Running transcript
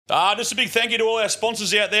Just a big thank you to all our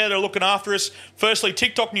sponsors out there that are looking after us. Firstly,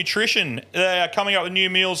 TikTok Nutrition. They are coming up with new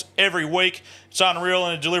meals every week. It's unreal,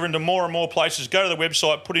 and they're delivering to more and more places. Go to the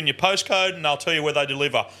website, put in your postcode, and they'll tell you where they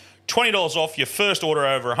deliver. $20 off your first order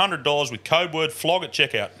over $100 with code word FLOG at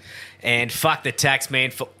checkout. And fuck the tax,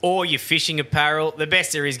 man, for all your fishing apparel. The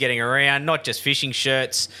best there is getting around, not just fishing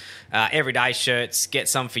shirts, everyday shirts. Get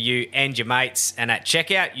some for you and your mates. And at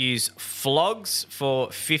checkout, use FLOGS for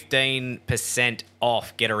 15%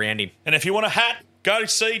 off. Get around him. And if you want a hat, go to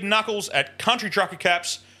see Knuckles at Country Trucker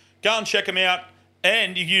Caps. Go and check them out.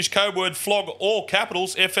 And you use code word FLOG, all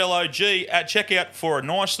capitals, FLOG, at checkout for a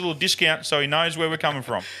nice little discount so he knows where we're coming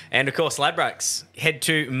from. And, of course, Ladbrokes. Head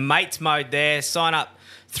to Mates Mode there. Sign up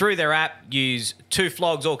through their app. Use 2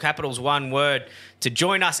 FLOGs, all capitals, one word, to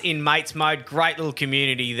join us in Mates Mode. Great little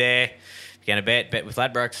community there. If you're going to bet with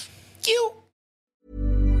Ladbrokes. You.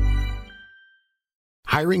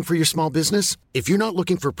 Hiring for your small business? If you're not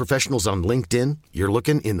looking for professionals on LinkedIn, you're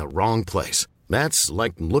looking in the wrong place. That's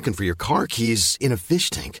like looking for your car keys in a fish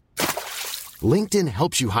tank. LinkedIn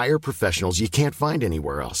helps you hire professionals you can't find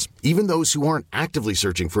anywhere else, even those who aren't actively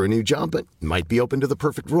searching for a new job but might be open to the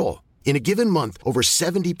perfect role. In a given month, over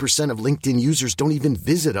 70% of LinkedIn users don't even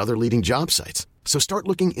visit other leading job sites. So start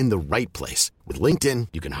looking in the right place. With LinkedIn,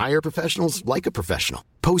 you can hire professionals like a professional.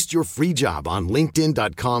 Post your free job on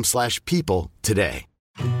linkedin.com/people today.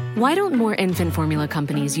 Why don't more infant formula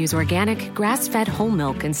companies use organic, grass-fed whole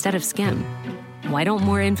milk instead of skim? Why don't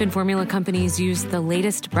more infant formula companies use the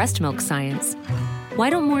latest breast milk science? Why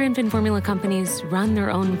don't more infant formula companies run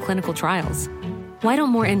their own clinical trials? Why don't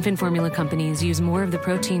more infant formula companies use more of the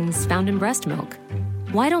proteins found in breast milk?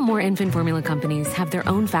 Why don't more infant formula companies have their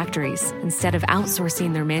own factories instead of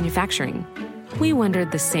outsourcing their manufacturing? We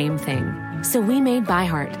wondered the same thing. So we made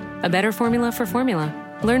ByHeart, a better formula for formula.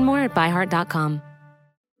 Learn more at byheart.com.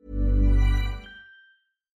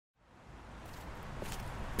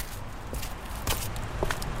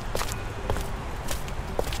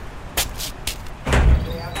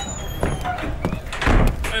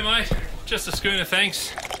 Hey mate, just a schooner,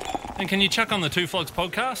 thanks. And can you chuck on the Two Flogs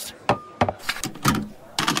podcast?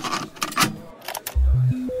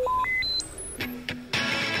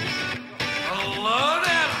 Hello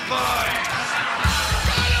there, boys!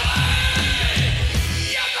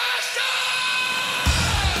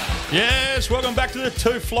 Yes, welcome back to the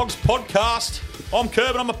Two Flogs podcast. I'm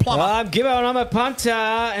Kerb and I'm a plumber. I'm Gibbo and I'm a punter.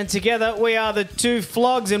 And together we are the 2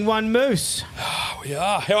 Flogs and 1 moose. We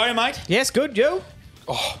are. How are you, mate? Yes, good, you?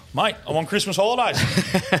 Oh, mate, I'm on Christmas holidays.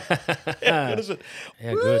 How good is it?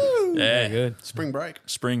 Yeah, good. Yeah, Yeah, good. Spring break.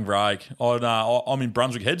 Spring break. I'm in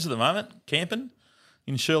Brunswick Heads at the moment, camping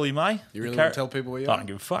in Shirley May. You really want to tell people where you I are? don't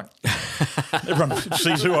give a fuck. Everyone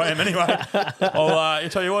sees who I am anyway. I'll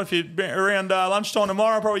tell you what, if you're around lunchtime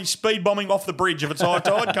tomorrow, I'll probably speed bombing off the bridge. If it's high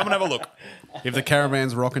tide, come and have a look. If the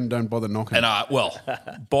caravan's rocking, don't bother knocking. And, well,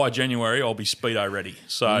 by January, I'll be Speedo ready.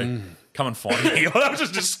 So come and find me. That was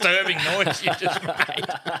a disturbing noise you just made.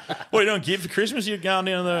 What are you doing, Gib, for Christmas? You're going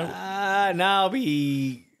down the... No, I'll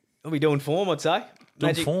be doing form, I'd say.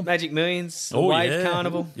 Magic Millions, Wave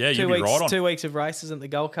Carnival. Yeah, you'll be right on. 2 weeks of races at the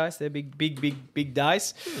Gold Coast. They're big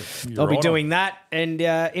days. You're I'll be right doing that and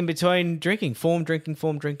in between drinking. Form drinking.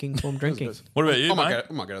 What about you, mate? I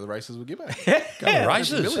might go to the races with Gibbo. Go to the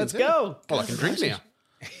races. Let's go. Well, I can drink now.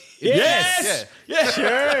 Yes! Yeah.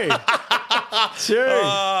 True. Oh,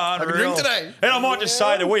 I can drink today. And I might just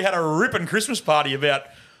say that we had a ripping Christmas party about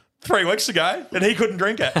 3 weeks ago and he couldn't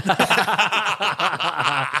drink it.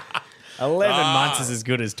 11 months is as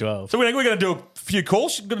good as 12. So we're going to do a few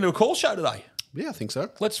calls. We're going to do a call show today. Yeah, I think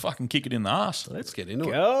so. Let's fucking kick it in the arse. Let's get into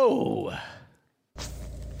it. Go.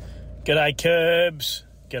 G'day, Kerbs.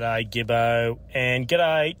 G'day, Gibbo. And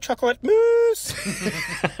g'day, Chocolate Moose.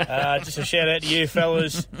 Just a shout out to you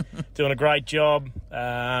fellas. Doing a great job.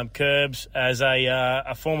 Kerbs, as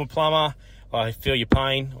a former plumber, I feel your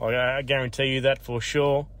pain. I guarantee you that for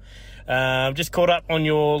sure. Just caught up on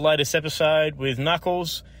your latest episode with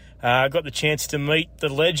Knuckles. I got the chance to meet the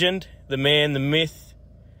legend, the man, the myth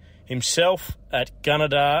himself at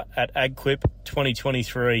Gunnedah at AgQuip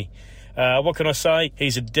 2023. What can I say?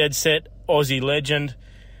 He's a dead set Aussie legend.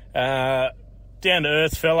 Down to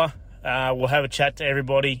earth fella. We'll have a chat to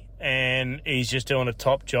everybody and he's just doing a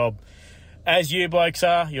top job. As you blokes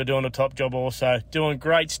are, you're doing a top job also. Doing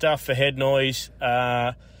great stuff for Head Noise.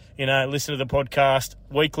 Listen to the podcast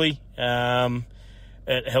weekly.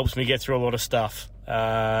 It helps me get through a lot of stuff.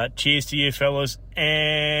 Cheers to you fellas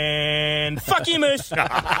and And fuck you, Moose.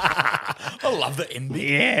 I love the ending.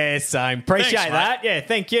 Yeah, same. Appreciate Thanks, that. Yeah,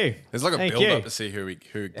 thank you. There's like a Thank build you. up to see who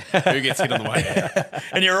gets hit on the way out.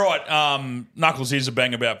 And you're right. Knuckles is a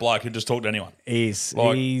bang about bloke who just talk to anyone. He's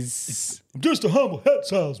I'm just a humble hat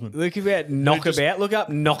salesman. look about knockabout. Look up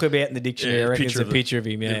knockabout in the dictionary. I reckon it's a picture of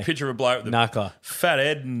him. Yeah, A picture of a bloke with a Knuckler. fat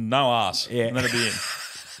head and no ass. Yeah. And that'll be him.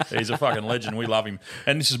 He's a fucking legend. We love him.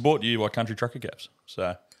 And this is brought to you by Country Trucker Caps.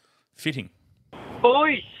 So, fitting.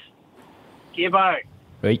 Boys, Gibbo,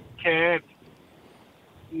 Right. Curb,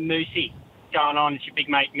 Moosey, going on? It's your big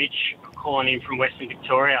mate Mitch calling in from Western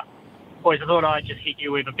Victoria. Boys, I thought I'd just hit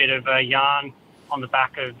you with a bit of a yarn on the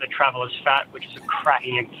back of the Traveller's Fat, which is a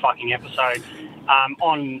cracking fucking episode.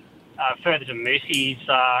 Further to Moosey's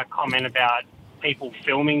comment about people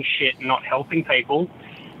filming shit and not helping people.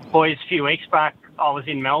 Boys, a few weeks back, I was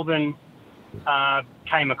in Melbourne,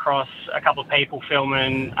 came across a couple of people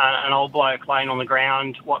filming an old bloke laying on the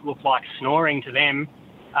ground, what looked like snoring to them.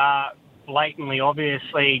 Blatantly,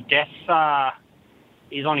 obviously, death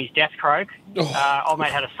is on his death croak. Old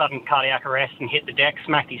mate had a sudden cardiac arrest and hit the deck,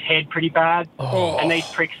 smacked his head pretty bad. And these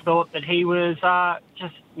pricks thought that he was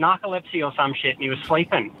just narcolepsy or some shit and he was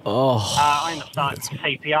sleeping. I ended up starting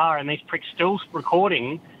CPR and these pricks still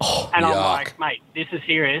recording. And I'm like, mate, this is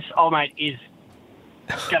serious. Old mate is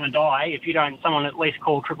going to die if you don't, someone at least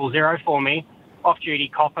call 000 for me. Off-duty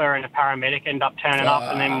copper and a paramedic end up turning up,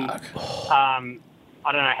 and then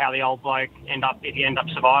I don't know how the old bloke if he ended up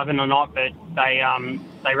surviving or not, but they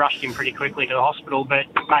rushed him pretty quickly to the hospital. But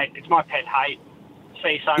mate, it's my pet hate.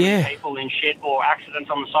 See so many people in shit or accidents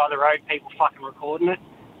on the side of the road, people fucking recording it.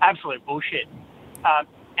 Absolute bullshit.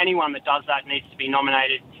 Anyone that does that needs to be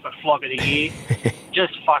nominated for Flog of the Year.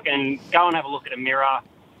 Just fucking go and have a look at a mirror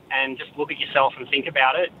and just look at yourself and think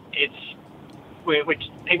about it. Which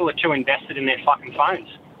people are too invested in their fucking phones.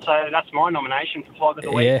 So that's my nomination for Flog of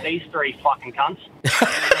the Week. These three fucking cunts.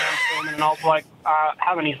 Filming an old bloke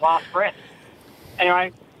having his last breath.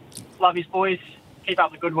 Anyway, love his boys. Keep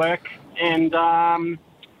up the good work. And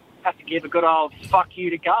have to give a good old fuck you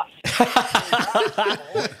to Gus.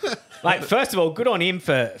 Mate, first of all, good on him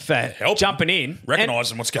for jumping in.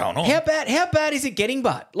 Recognising what's going on. How bad is it getting,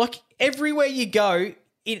 but? Like, everywhere you go,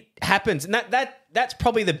 it happens. And that's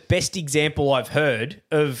probably the best example I've heard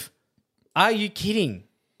of, are you kidding?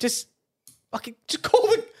 Just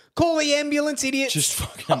call the ambulance, idiot. Just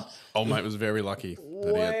fucking... Old mate was very lucky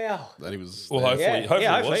that he was... Well, hopefully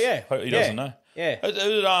he was. He doesn't know.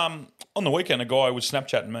 Yeah. On the weekend, a guy was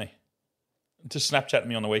Snapchatting me. Just Snapchatting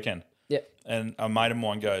me on the weekend. Yep. And a mate of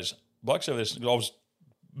mine goes, blokes over there, I was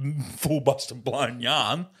full busted blown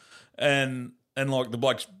yarn, and like the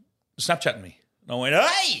bloke's Snapchatting me. And I went,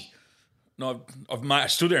 hey! And I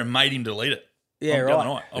stood there and made him delete it. Yeah, the right. other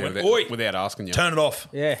night. I went, oi, without asking you. turn it off.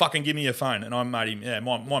 Yeah. Fucking give me your phone. And I made him,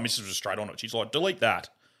 my missus was straight on it. She's like, delete that.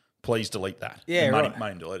 Please delete that. Yeah, and right.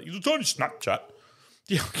 Made him delete it. He was only Snapchat.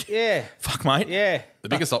 Yeah. Fuck, mate. Yeah. The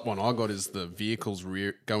biggest up one I got is the vehicles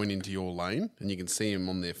going into your lane, and you can see them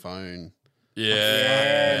on their phone.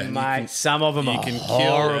 Yeah, mate. Some of them are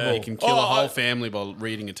horrible. You can kill a whole family by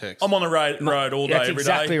reading a text. I'm on the road all day, That's every day.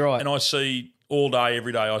 exactly right. And I see all day,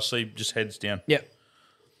 every day, I see just heads down. Yep.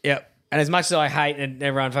 And as much as I hate and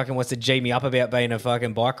everyone fucking wants to G me up about being a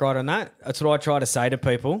fucking bike rider and that's what I try to say to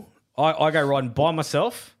people. I go riding by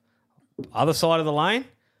myself, other side of the lane.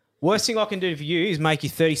 Worst thing I can do for you is make you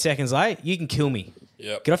 30 seconds late. You can kill me.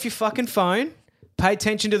 Yep. Get off your fucking phone. Pay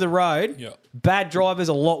attention to the road. Yep. Bad driver's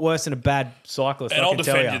a lot worse than a bad cyclist. And I'll can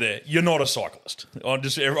tell defend you there. You're not a cyclist. I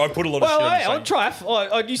put a lot of shit on the same.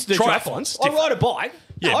 I used to do triathlons. I different. ride a bike.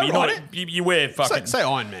 Yeah, but you're not. You wear fucking. Say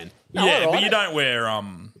Iron Man. No, yeah, I but ride you it. don't wear.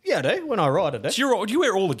 Yeah, I do. When I ride, I do. Do you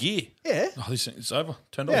wear all the gear? Yeah. Oh, it's over.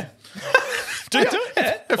 Turned Yeah. off. Do you?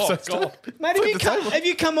 Oh, God. Mate, have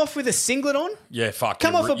you come off with a singlet on? Yeah, fuck.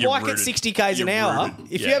 Come off a you're bike rooted. at 60 k's an You're hour. rooted.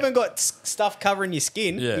 If Yeah. you haven't got stuff covering your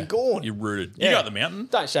skin, you're gone. You're rooted. Yeah. You go up the mountain.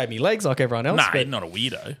 Don't shave me legs like everyone else. Nah, but you're not a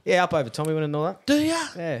weirdo. yeah, up over Tommy and all that. Do ya?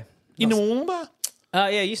 Yeah. In the Wollongbar?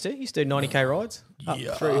 Yeah, used to do 90k rides. Up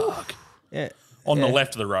through. Yeah. On the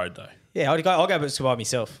left of the road, though. Yeah, I'll go by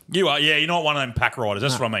myself. You are, yeah. You're not one of them pack riders.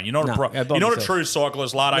 That's what I mean. You're not a pro. yeah, by You're not a myself. true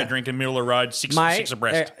cyclist. Latte drinking, middle of the road, six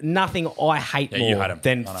abreast. Nothing I hate you more hate 'em.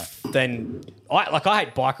 than I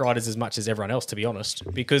hate bike riders as much as everyone else, to be honest,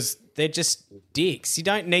 because they're just dicks. You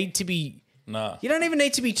don't need to be. No. You don't even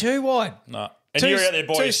need to be too wide. No. And Too- you're out there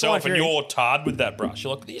by too yourself slide and for you're tarred with that brush.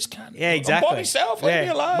 You're like, this cunt. Yeah, exactly. I'm by myself. Leave me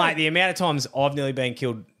alone. Mate, the amount of times I've nearly been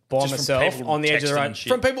killed by Just from myself people on the edge of the texting road. and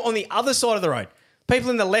shit. From people on the other side of the road. People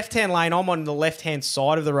in the left-hand lane, I'm on the left-hand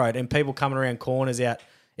side of the road, and people coming around corners out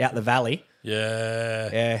the valley. Yeah.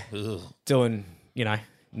 Yeah. Ugh. Doing,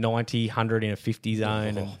 90, 100 in a 50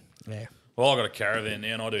 zone. And, yeah. Well, I got a caravan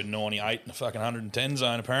now, and I do 98 in the fucking 110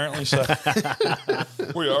 zone, apparently. So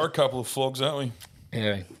we are a couple of flogs, aren't we?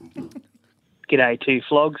 Yeah. G'day, two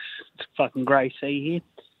flogs. It's fucking Grey Sea here.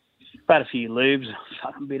 I've had a few lubes,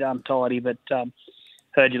 fucking a bit untidy, but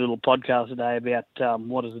heard your little podcast today about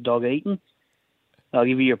what is the dog eating. I'll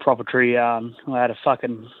give you a proper tree. I had a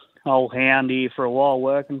fucking old hound here for a while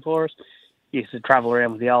working for us. Used to travel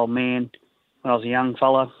around with the old man when I was a young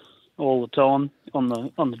fella all the time on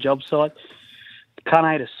the job site. The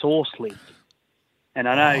cunt ate a sauce lid. And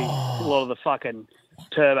I know a lot of the fucking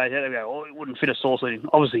turbos out there go, oh, it wouldn't fit a sauce lid.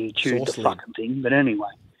 Obviously, he chewed the fucking thing. But anyway,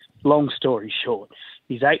 long story short,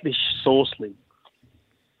 he's ate this sauce lid.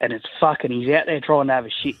 And it's fucking, he's out there trying to have a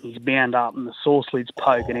shit and he's bound up and the sauce lid's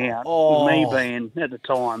poking out. Oh. With me being, at the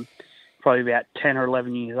time, probably about 10 or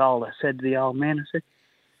 11 years old, I said to the old man, I said,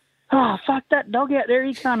 oh, fuck that dog out there,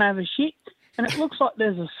 he can't have a shit. And it looks like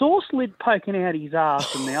there's a sauce lid poking out his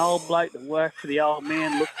ass. And the old bloke that worked for the old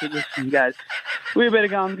man looks at us and goes, we better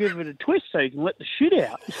go and give it a twist so you can let the shit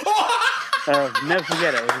out. Never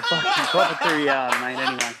forget it. It was a fucking proper 3 yard, mate,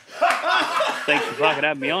 anyway. Thanks for fucking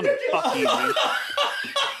having me on. Fuck you, man.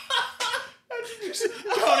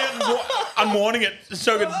 Going out and unwinding it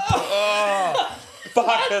so good. Oh,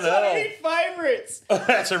 fucking hell. Favourites.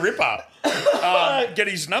 That's a ripper. Get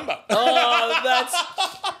his number.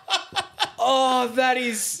 That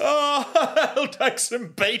is. Oh, it'll take some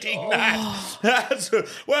beating. That's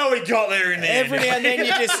well, we got there in the Every end.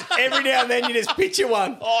 now and then you just picture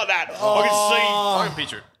one. I can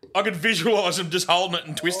picture it. I could visualise him just holding it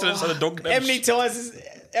and twisting it so the dog can have How many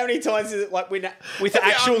times is it like with the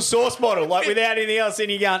actual sauce bottle, like without anything else, and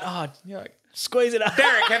you're going, squeeze it up.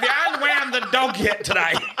 Derek, have you unwound the dog yet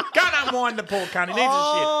today? Go and unwind the poor cunt. He needs his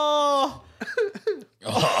shit.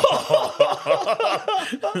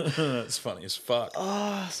 That's funny as fuck.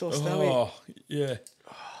 Sore stomach. Oh, yeah.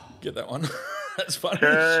 Get that one. That's funny.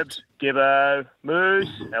 Curbs, Gibbo, Moose,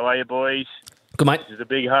 how are you, boys? Good, mate. This is a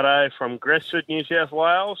big hutto from Gresford, New South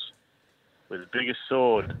Wales, with the biggest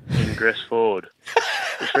sword in Gresford.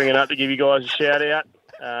 Just ringing up to give you guys a shout out.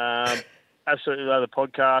 Absolutely love the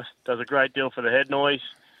podcast. Does a great deal for the head noise.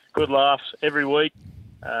 Good laughs every week.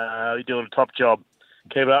 You're doing a top job.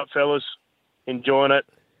 Keep it up, fellas. Enjoying it.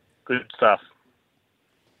 Good stuff.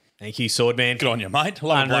 Thank you, Swordman. Good on you, mate.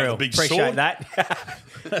 Love Unreal. the big Appreciate sword. that.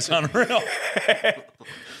 That's unreal.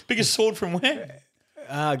 Biggest sword from where?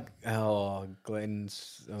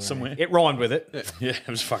 Glenn's. Somewhere. It rhymed with it. Yeah, it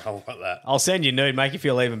was fucking like that. I'll send you nude, make you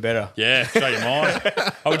feel even better. Yeah, show you mine.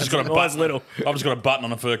 I've just got a Mine's button. little. I've just got a button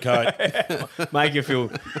on a fur coat. make you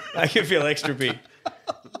feel extra big.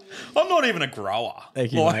 I'm not even a grower.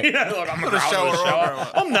 Thank you, mate. I'm a grower.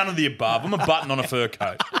 I'm none of the above. I'm a button on a fur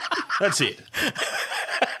coat. That's it.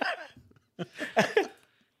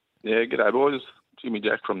 Yeah, g'day boys. Jimmy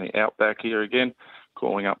Jack from the Outback here again,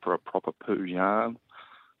 calling up for a proper poo yarn.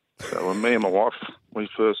 So when me and my wife, we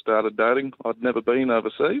first started dating, I'd never been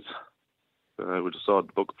overseas. So we decided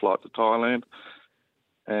to book a flight to Thailand.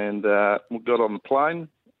 And we got on the plane,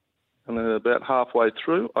 and then about halfway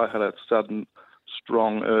through, I had a sudden,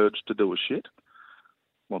 strong urge to do a shit.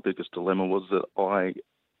 My biggest dilemma was that I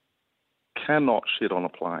cannot shit on a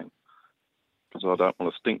plane, because I don't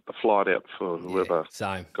want to stink the flight out for whoever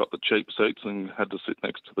got the cheap seats and had to sit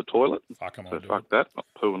next to the toilet. Fuck that, not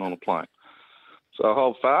pooing on a plane. So I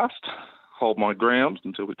hold fast, hold my ground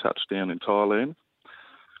until we touch down in Thailand.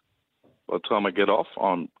 By the time I get off,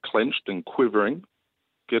 I'm clenched and quivering,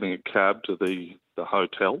 getting a cab to the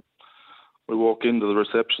hotel. We walk into the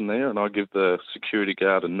reception there, and I give the security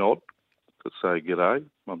guard a nod to say g'day.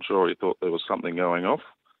 I'm sure he thought there was something going on,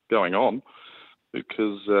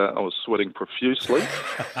 because I was sweating profusely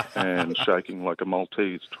and shaking like a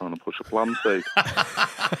Maltese trying to push a plum seed.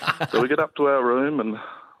 So we get up to our room, and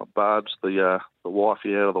I barge the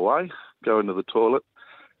wifey out of the way, go into the toilet,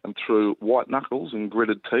 and through white knuckles and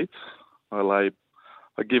gritted teeth, I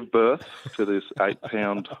give birth to this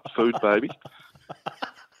 8-pound food baby.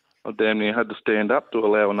 I damn near had to stand up to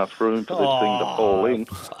allow enough room for this thing to fall in.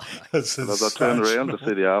 And as I turned around to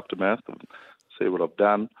see the aftermath and see what I've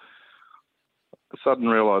done, a sudden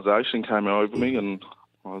realisation came over me, and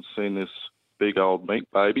I'd seen this big old meat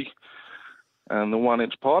baby and the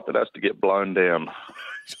 1-inch pipe that has to get blown down.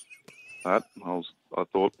 But I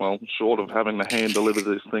thought, well, short of having to hand deliver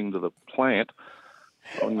this thing to the plant,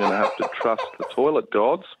 I'm going to have to trust the toilet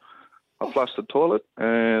gods. I flushed the toilet,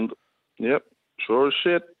 and yep, sure as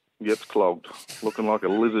shit, gets clogged, looking like a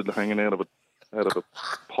lizard hanging out of a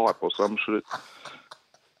pipe or some shit.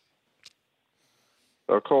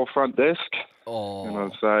 So I call front desk, and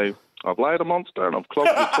I say, I've laid a monster and I've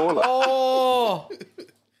clogged the toilet.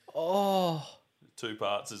 2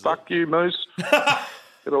 parts, is Fuck you, Moose.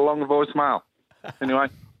 Get a long voicemail. Anyway,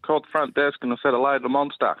 called the front desk and I said, hello to the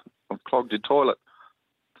monster. I've clogged your toilet.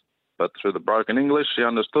 But through the broken English, she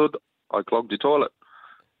understood I clogged your toilet.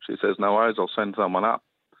 She says, no worries, I'll send someone up.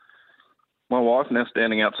 My wife, now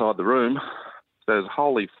standing outside the room, says,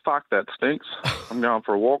 holy fuck, that stinks. I'm going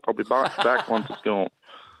for a walk. I'll be back once it's gone.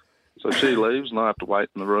 So she leaves and I have to wait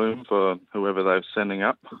in the room for whoever they're sending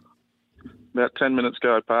up. About 10 minutes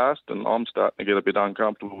go past and I'm starting to get a bit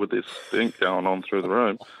uncomfortable with this stink going on through the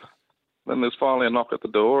room. Then there's finally a knock at the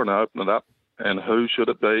door and I open it up. And who should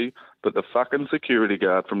it be but the fucking security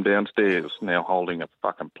guard from downstairs, now holding a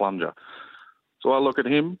fucking plunger. So I look at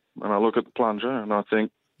him and I look at the plunger and I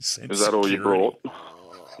think, is that all you brought?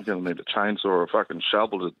 You're going to need a chainsaw or a fucking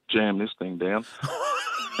shovel to jam this thing down.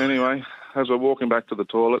 Anyway, as we're walking back to the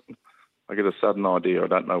toilet, I get a sudden idea. I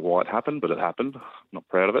don't know why it happened, but it happened. I'm not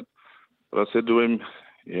proud of it. But I said to him,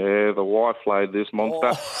 yeah, the wife laid this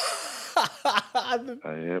monster.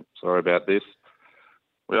 Yeah, sorry about this.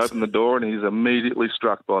 We opened the door and he's immediately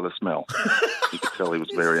struck by the smell. You could tell he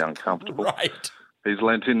was very uncomfortable. Right. He's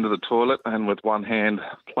leant into the toilet and with one hand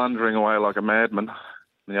plunging away like a madman,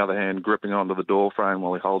 and the other hand gripping onto the door frame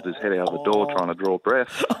while he holds his head out of the door trying to draw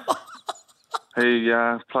breath. He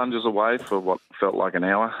plunges away for what felt like an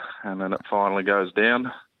hour, and then it finally goes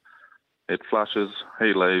down. It flushes,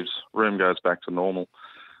 he leaves, room goes back to normal.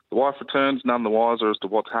 The wife returns, none the wiser as to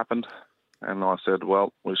what's happened, and I said,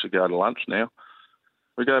 well, we should go to lunch now.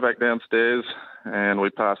 We go back downstairs, and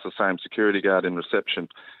we pass the same security guard in reception.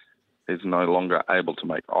 He's no longer able to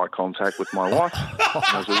make eye contact with my wife.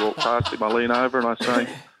 As we walk past him, I lean over and I say,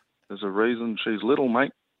 there's a reason she's little,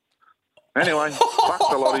 mate. Anyway, fuck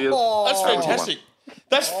a lot of you. That's fantastic.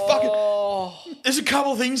 That's fucking... There's a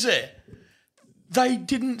couple of things there. They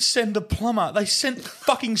didn't send a plumber. They sent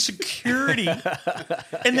fucking security.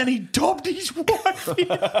 And then he dobbed his wife in.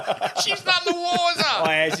 She's not in the water. Oh,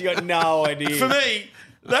 yeah, she got no idea. For me,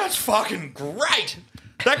 that's fucking great.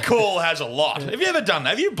 That call has a lot. Have you ever done that?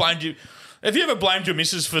 Have you ever blamed your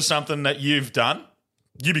missus for something that you've done?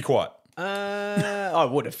 You be quiet. I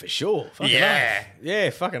would have for sure. Fucking Yeah. oath. Yeah,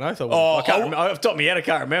 fucking oath I would. I can't remember. Off the top of my head, I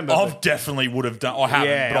can't remember. I definitely would have done. I haven't,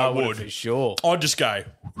 Yeah, but I I would would. for sure. I'd just go.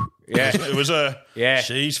 Yeah. It was a. Yeah.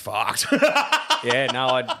 She's fucked. Yeah, no,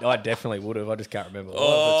 I definitely would have. I just can't remember.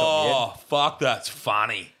 Oh, fuck, that's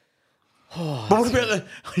funny. But what about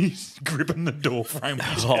he's gripping the door frame with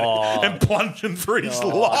his hand and plunging through his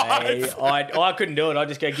life? I couldn't do it. I'd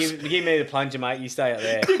just go, give me the plunger, mate. You stay up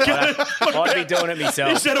there. I'd be doing it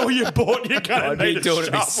myself. Is that all you bought? You're going I'd to be need doing a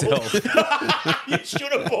it myself. You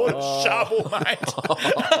should have bought a shovel, mate.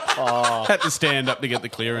 Had to stand up to get the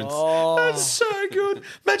clearance. That's so good.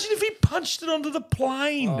 Imagine if he punched it onto the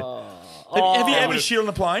plane. Have you ever shit on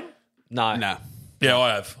the plane? No. Nah. Yeah, I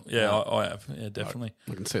have. Yeah, I have. Yeah, definitely.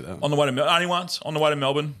 I can see that. On the way to Melbourne, only once. On the way to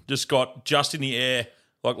Melbourne, just in the air,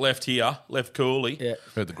 like left here, left coolly. Yeah.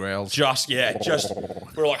 Heard the growls.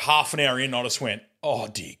 We're like half an hour in. I just went, oh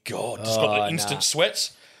dear God, just got the instant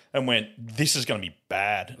sweats, and went, this is going to be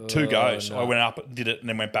bad. 2 goes. no. I went up, did it, and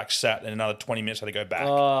then went back, sat, and another 20 minutes had to go back.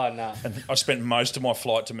 Oh, no. And I spent most of my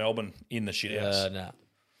flight to Melbourne in the shit house. No.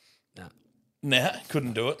 Nah,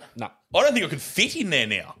 couldn't do it. No. I don't think I could fit in there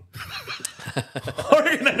now. I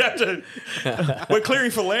reckon they'd have to. We're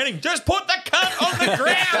clearing for landing. Just put the cunt on the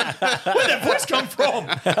ground. Where'd that voice come from?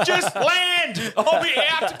 Just land. I'll be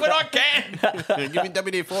out, but I can. Give me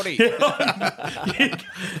WD-40. You're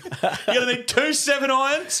going to need 2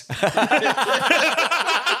 7-irons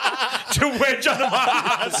to wedge under my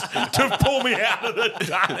ass to pull me out of the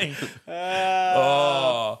dunny.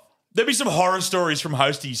 There'd be some horror stories from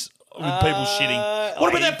hosties with people shitting.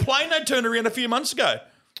 What about that plane they turned around a few months ago?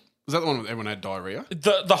 Was that the one where everyone had diarrhea?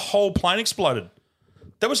 The whole plane exploded.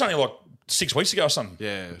 That was only like 6 weeks ago or something.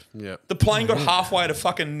 Yeah. The plane got halfway to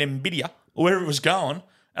fucking Namibia or wherever it was going,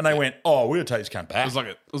 and they went, "Oh, we'll take this cunt back."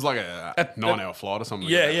 It was like a 9-hour flight or something.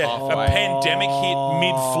 Yeah. A pandemic hit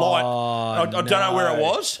mid-flight. I don't know where it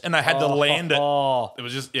was, and they had to land it. It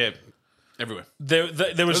was just everywhere.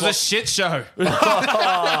 There was a shit show.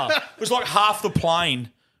 It was like half the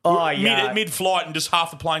plane. Mid-flight, and just half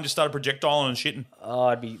the plane just started projectiling and shitting.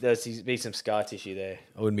 There'd be some scar tissue there.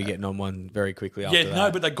 I wouldn't be getting on one very quickly after that. Yeah, no,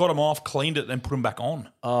 but they got them off, cleaned it, then put them back on.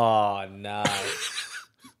 Oh, no.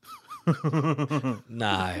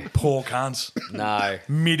 No. Poor cunts. No.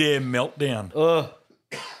 Mid-air meltdown. Ugh.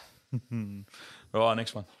 Right,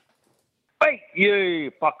 next one. Hey,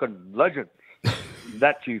 you fucking legends.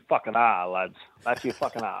 That you fucking are, lads. That you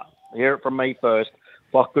fucking are. Hear it from me first.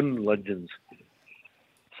 Fucking legends.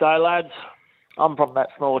 So, lads, I'm from that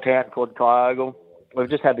small town called Kyogle. We've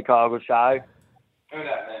just had the Kyogle show.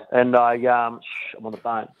 And I'm on the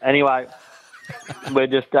phone. Anyway, we're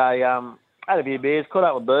just had a few beers, caught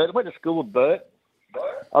up with Bert. Went to school with Bert.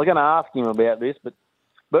 I was going to ask him about this, but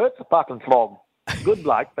Bert's a fucking flog. Good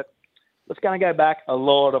bloke, but it's going to go back a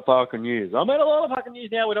lot of fucking years. I mean, a lot of fucking years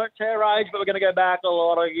now. We don't tell our age, but we're going to go back a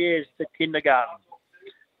lot of years to kindergarten.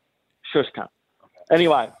 Shush cunt.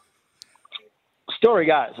 Anyway, story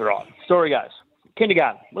goes.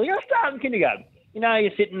 Kindergarten. Well, you're going to start in kindergarten. You know,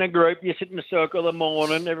 you sit in a group, you sit in a circle in the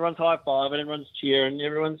morning, everyone's high-fiving, everyone's cheering,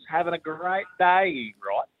 everyone's having a great day,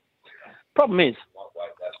 right? Problem is,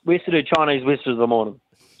 we used to do Chinese whistles in the morning.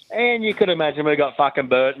 And you could imagine we got fucking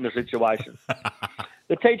Bert in the situation.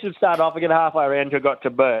 The teacher would start off and get halfway around until got to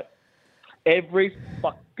Bert. Every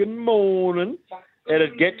fucking morning,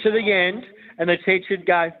 it'd get to the end, and the teacher would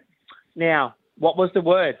go, now, what was the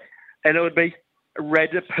word? And it would be red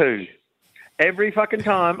poo. Every fucking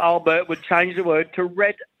time, old Bert would change the word to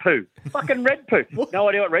red poo. Fucking red poo. No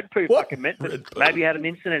idea what red poo fucking meant, but maybe he had an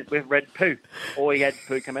incident with red poo. Or he had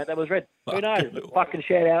poo come out that was red. Who knows? But fucking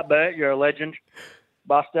shout out, Bert. You're a legend.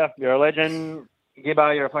 Buster, you're a legend.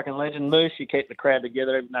 Gibbo, you're a fucking legend. Moose, you keep the crowd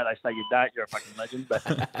together. Even though they say you don't, you're a fucking legend.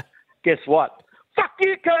 But guess what? Fuck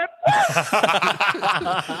you, Kurt!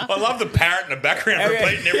 I love the parrot in the background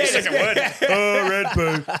repeating every second word. Oh, red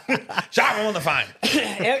poo. Shut him on the phone.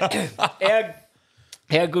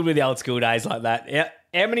 How good were the old school days like that?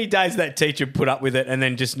 How many days that teacher put up with it and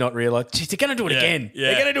then just not realise, geez, they're going to do it again. Yeah.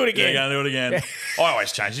 They're going to do it again. They're going to do it again. I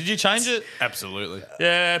always change. Did you change it? Absolutely.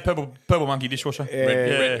 Yeah, purple monkey dishwasher.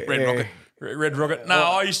 Red rocket. Red rocket. No,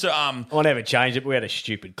 I used to. I never changed it. We had a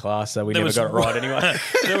stupid class, so we never got it right anyway.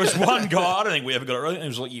 There was one guy. I don't think we ever got it right. It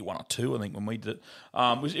was like year 1 or 2, I think, when we did it.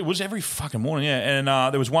 It was every fucking morning, yeah. And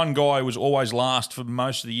there was one guy who was always last for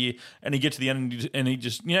most of the year, and he'd get to the end, and he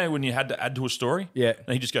just, you know, when you had to add to a story, yeah,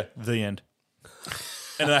 and he'd just go, the end.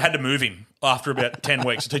 And they had to move him after about 10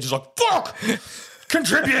 weeks. The teacher's like, fuck,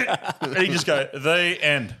 contribute. And he'd just go, the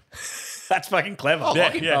end. That's fucking clever. I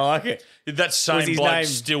like it. That same bloke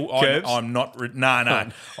still. I'm not. No.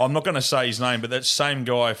 I'm not going to say his name, but that same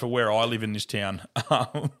guy for where I live in this town,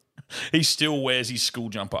 he still wears his school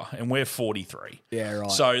jumper, and we're 43. Yeah,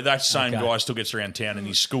 right. So that same guy still gets around town in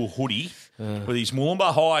his school hoodie, with his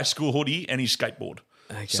Moolumba High school hoodie and his skateboard.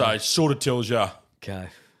 Okay. So it sort of tells you. Okay.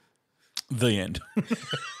 The end.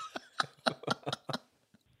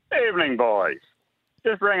 Evening, boys.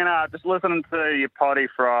 Just ringing up, just listening to your potty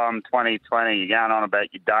from 2020. You're going on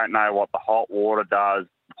about you don't know what the hot water does,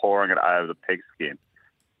 pouring it over the pigskin.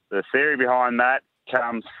 The theory behind that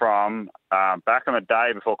comes from back in the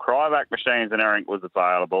day before cryovac machines and everything was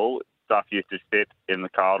available. Stuff used to sit in the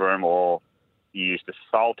cold room, or you used to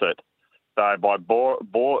salt it. So by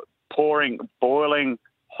boiling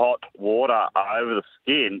hot water over the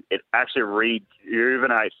skin, it actually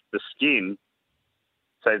rejuvenates the skin.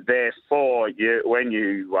 So therefore, when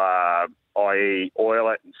you, i.e.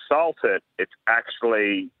 oil it and salt it, it's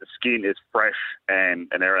actually, the skin is fresh and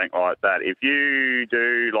everything like that. If you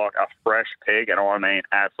do like a fresh pig, and I mean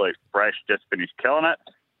absolutely fresh, just finished killing it,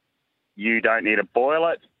 you don't need to boil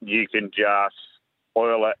it. You can just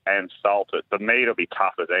oil it and salt it. The meat will be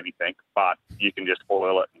tough as anything, but you can just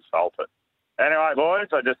oil it and salt it. Anyway, boys,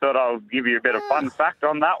 I just thought I'll give you a bit of fun fact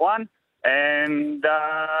on that one. And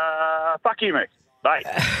fuck you, mate. Bye.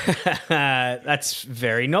 That's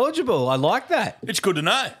very knowledgeable. I like that. It's good to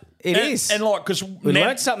know. It is. And like, because we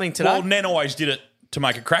learned something today. Well, Nan always did it to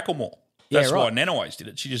make it crackle more. That's why Nan always did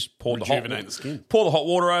it. She just poured the hot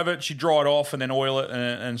water over it. She dried off and then oil it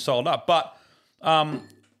and sold up. But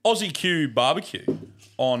Aussie Q Barbecue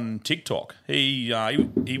on TikTok, he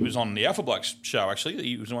was on the Alpha Blokes show, actually.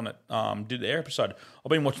 He was the one that did their episode.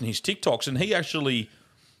 I've been watching his TikToks, and he actually,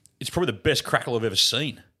 it's probably the best crackle I've ever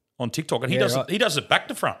seen on TikTok. And he does it back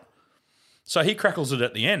to front. So he crackles it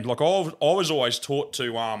at the end. Like I was always taught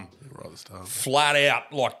to flat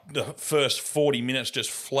out, like the first 40 minutes,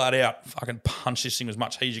 just flat out fucking punch this thing as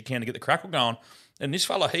much heat as you can to get the crackle going. And this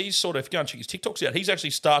fella, he's sort of, if you go and check his TikToks out, he's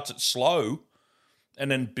actually starts it slow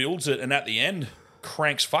and then builds it, and at the end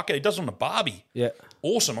cranks fuck it. He does it on a Barbie. Yeah.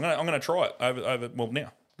 Awesome. I'm gonna try it over now. I'm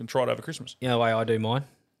gonna try it over Christmas. You know the way I do mine?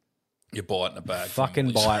 You buy it in a bag.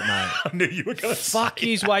 Fucking buy it, mate. I knew you were going to Fuck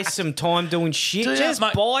yous, waste some time doing shit. Just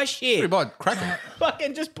buy shit. You buy crackle.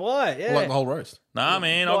 Fucking just buy it, yeah. Like the whole roast. Nah,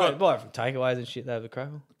 man. Buy it from takeaways and shit, they have the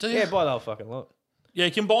crackle. Yeah, buy the whole fucking lot. Yeah,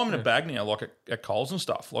 you can buy them in a bag now, like at Coles and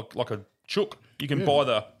stuff, like a chook. You can buy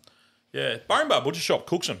the... Yeah, Bone Bar Butcher Shop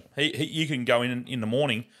cooks them. You can go in the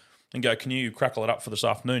morning and go, can you crackle it up for this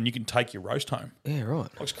afternoon? You can take your roast home. Yeah, right.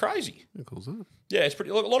 Looks crazy. How cool is that? Yeah, it's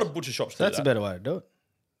pretty... Like, a lot of butcher shops do that. That's a better way to do it.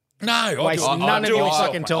 No, I Waste do, none of your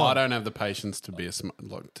fucking I time. don't have the patience to be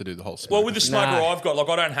to do the whole smoke. Well, with the smoker I've got, like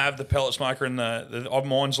I don't have the pellet smoker and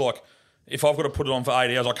mine's like, if I've got to put it on for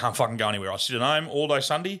 8 hours, I can't fucking go anywhere. I sit at home all day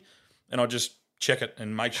Sunday and I just check it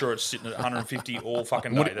and make sure it's sitting at 150 all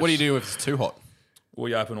fucking day. What do you do if it's too hot? Well,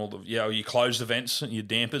 you open you close the vents and your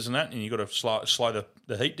dampers and that, and you got to slow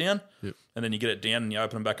the heat down, Yep. and then you get it down and you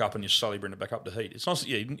open them back up and you slowly bring it back up to heat. It's not,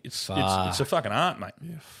 it's a fucking art, mate.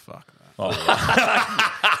 Yeah, fuck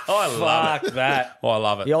that. I love it. that. I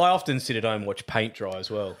love it. Yeah, I often sit at home and watch paint dry as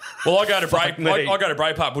well. Well, I go to Fuck me. I go to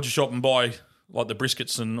Bray Park Butcher Shop and buy like the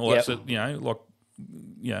briskets and all that stuff,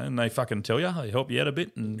 and they fucking tell you, they help you out a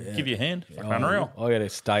bit and give you a hand. Fucking unreal. I got a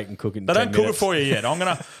steak and cook it in They 10 don't cook it minutes. for you yet. I'm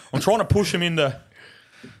trying to push them into.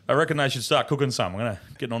 I reckon they should start cooking some. I'm going to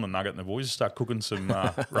get on the nugget and the boys start cooking some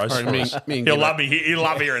roast for us. He'll love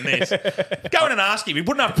hearing this. Go in and ask him. You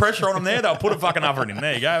put enough pressure on him there, they'll put a fucking oven in.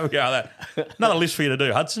 There you go. That. Another list for you to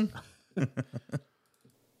do, Hudson.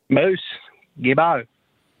 Moose, Gibbo,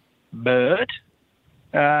 Bird,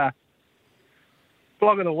 Flog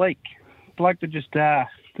of the week. Bloke that just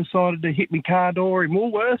decided to hit me car door in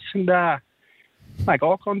Woolworths and make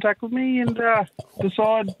eye contact with me and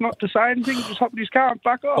decide not to say anything, just hop in his car and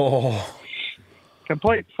fuck off. Oh.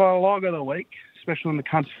 Complete Flog of the week, especially when the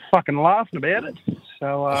cunt's fucking laughing about it.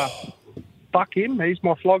 So fuck him, he's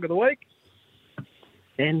my Flog of the week.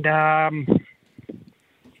 And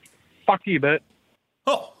fuck you, Bert.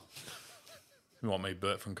 Oh. You want me,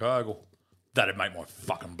 Bert from Cargill? That'd make my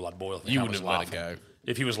fucking blood boil. You wouldn't have let it go.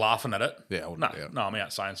 If he was laughing at it? Yeah, I wouldn't. No, I'm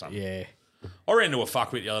out saying something. Yeah. I ran into a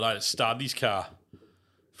fuckwit the other day that started his car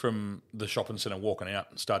from the shopping centre walking out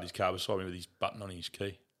and started his car beside me with his button on his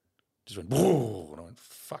key. Just went, whoa, and I went,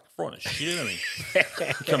 fuck, frightened the shit out of me.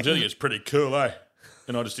 He comes out and goes, pretty cool, eh?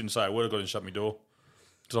 And I just didn't say a word. I got in and shut my door.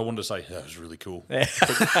 Because I wanted to say, that was really cool.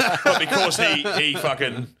 but because he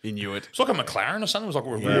fucking... He knew it. It's like a McLaren or something. It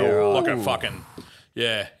was like a fucking...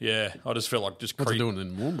 Yeah. I just felt like just... What's he doing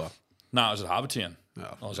in Woomba? No, I was at Harbour Town. Oh,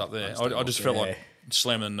 I was up there. I just felt like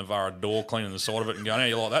slamming the Navara door, cleaning the side of it and going, hey,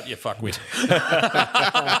 you like that? You fuckwit.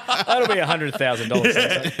 That'll be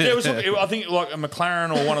 $100,000. Yeah, I think like a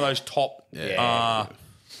McLaren or one of those top... I'm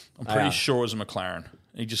pretty sure it was a McLaren.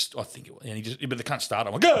 But they can't start.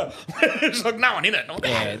 I'm like, oh! There's like no one in it. I'm like,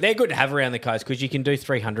 Yeah, they're good to have around the coast because you can do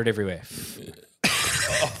 300 everywhere.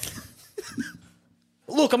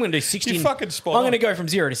 Look, I'm going to do 60. You fucking spot I'm going to on. go from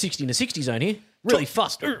 0 to 60 in a 60 zone here. Really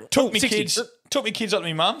fast. Took me 60. kids up to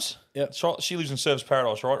my mum's. Yep. So she lives in Surfers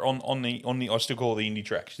Paradise, right? On the I still call it the Indy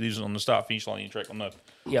track. She lives on the start finish line Indy track on the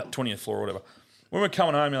 20th floor or whatever. When we were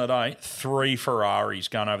coming home the other day, 3 Ferraris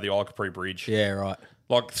going over the Isle Capri Bridge. Yeah, right.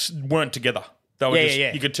 Like weren't together. They were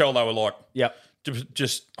you could tell they were like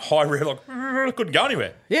just high rev, like couldn't go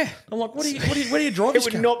anywhere. Yeah. I'm like, where do you drive It this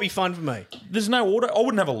would car? not be fun for me. There's no order. I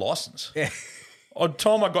wouldn't have a license. Yeah. By the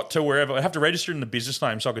time I got to wherever, I'd have to register in the business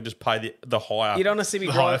name so I could just pay the higher. You'd honestly be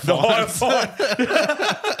driving. The higher fine.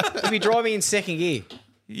 You'd be driving in second gear.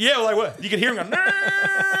 Yeah, well, they were. You could hear them going,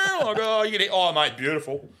 like, you could hear, mate,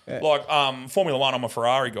 beautiful. Yeah. Like Formula One, I'm a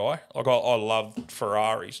Ferrari guy. Like I love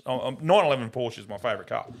Ferraris. 911 Porsche is my favourite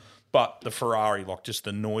car. But the Ferrari, like just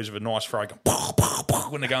the noise of a nice Ferrari going,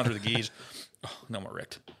 when they're going through the gears. Oh, now I'm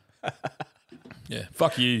wrecked. Yeah,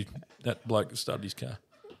 fuck you, that bloke that started his car.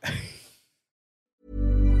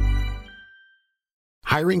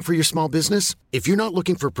 Hiring for your small business? If you're not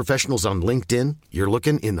looking for professionals on LinkedIn, you're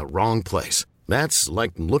looking in the wrong place. That's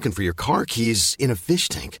like looking for your car keys in a fish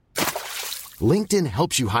tank. LinkedIn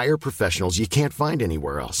helps you hire professionals you can't find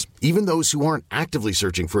anywhere else, even those who aren't actively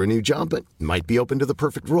searching for a new job but might be open to the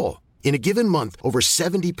perfect role. In a given month, over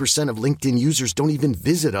 70% of LinkedIn users don't even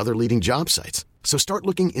visit other leading job sites. So start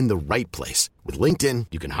looking in the right place. With LinkedIn,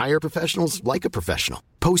 you can hire professionals like a professional.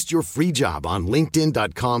 Post your free job on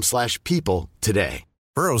linkedin.com/people today.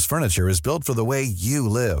 Burrow's furniture is built for the way you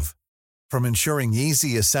live. From ensuring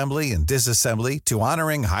easy assembly and disassembly to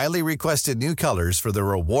honoring highly requested new colors for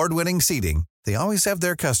their award-winning seating, they always have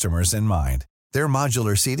their customers in mind. Their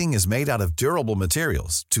modular seating is made out of durable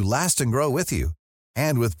materials to last and grow with you.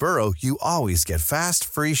 And with Burrow, you always get fast,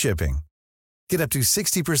 free shipping. Get up to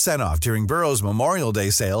 60% off during Burrow's Memorial Day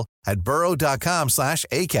sale at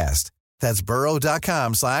burrow.com/ACAST. That's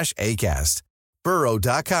burrow.com/ACAST.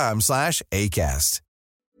 burrow.com/ACAST.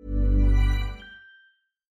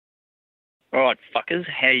 All right, fuckers,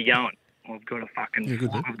 how you going? I've got a fucking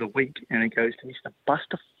Flog of the week, and it goes to Mr.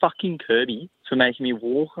 Buster fucking Kirby for making me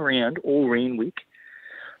walk around all Randwick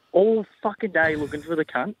all fucking day looking for the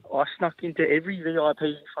cunt. I snuck into every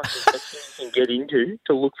VIP fucking section you can get into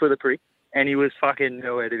to look for the prick, and he was fucking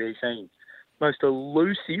nowhere to be seen. Most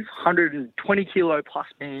elusive 120 kilo plus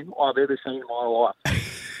man I've ever seen in my life.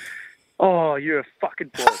 Oh, you're a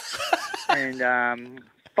fucking dog. And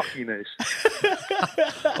fuck you, Moose.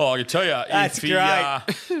 Oh, I can tell you. That's great.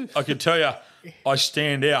 I can tell you, I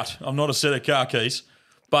stand out. I'm not a set of car keys.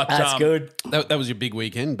 But That's good. That was your big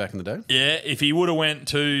weekend back in the day? Yeah, if he would have went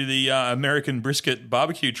to the American brisket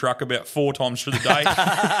barbecue truck about 4 times through the day,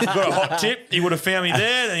 got a hot tip, he would have found me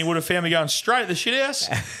there, then he would have found me going straight to the shit house,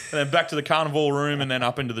 and then back to the carnival room, and then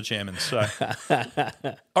up into the chairman's. So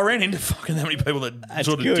I ran into fucking that many people that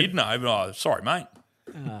sort of did know, but sorry, mate.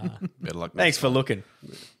 Better luck. Thanks for looking.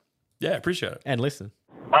 Yeah, appreciate it. And listen.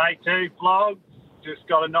 Hey, two Flog. Just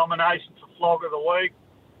got a nomination for Flog of the Week.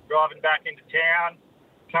 Driving back into town,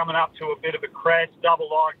 coming up to a bit of a crest, double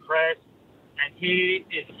line crest, and here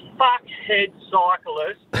is a fuckhead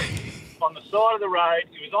cyclist on the side of the road.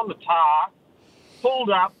 He was on the tar, pulled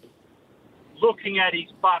up, looking at his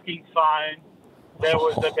fucking phone. There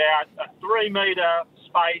was about a 3 metre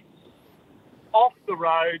space off the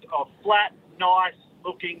road of flat,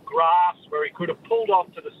 nice-looking grass where he could have pulled off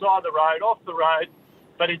to the side of the road, off the road,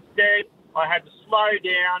 but instead I had to slow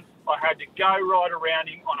down. I had to go right around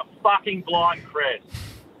him on a fucking blind crest.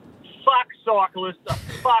 Fuck cyclists are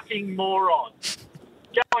fucking morons.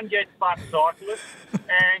 Go and get fucked cyclists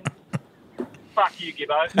and fuck you,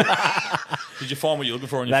 Gibbo. Did you find what you're looking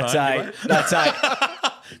for on your That's phone? eight. Gibbo? That's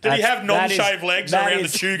eight. Did he have non-shaved legs around the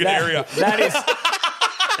Tugan area?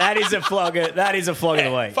 That is a flogger. That is a flog of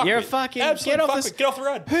the week. Fuck You're a it. fucking Absolute get fuck it. Get off the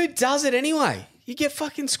road. Who does it anyway? You get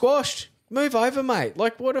fucking squashed. Move over, mate.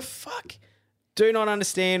 Like, what a fuck. Do not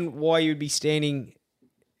understand why you'd be standing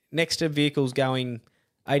next to vehicles going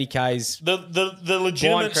 80 Ks. The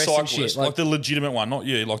legitimate cyclist, shit. like the legitimate one, not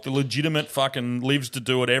you, like the legitimate fucking lives to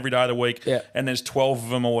do it every day of the week, and there's 12 of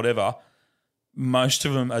them or whatever. Most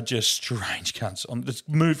of them are just strange cunts.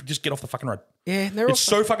 Just get off the fucking road. Yeah, they're all it's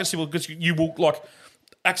so fucking simple because you will like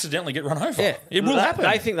accidentally get run over. Yeah, it will happen.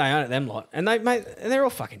 They think they own it, them lot, and they're all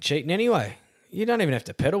fucking cheating anyway. You don't even have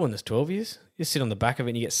to pedal when there's 12 years. You sit on the back of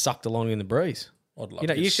it and you get sucked along in the breeze. I'd love you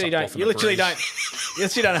to get usually sucked don't. off in You the literally breeze. don't. You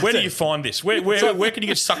literally don't. Have Where to. do you find this? Where can you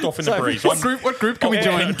get sucked off in the So- breeze? What group can we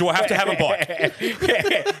join? Do I have to have a bike?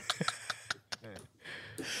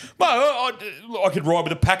 Well, I could ride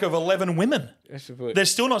with a pack of 11 women. They're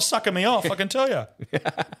still not sucking me off, I can tell you.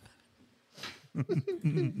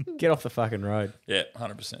 Get off the fucking road. Yeah,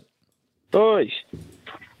 100%. Boys,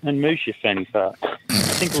 and Moose, you fanny fart.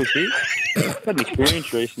 I think it was you. I've had an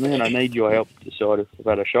experience recently and I need your help to decide if I've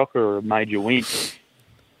had a shocker or a major win.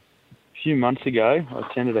 A few months ago, I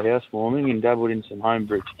attended a housewarming and dabbled in some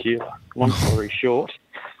homebrewed tequila. Long story short,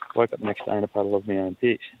 woke up the next day in a puddle of my own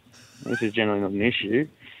piss. This is generally not an issue,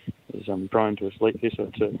 as I'm prone to a sleep piss or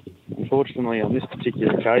two. Unfortunately, on this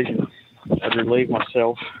particular occasion, I'd relieved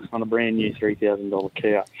myself on a brand new $3,000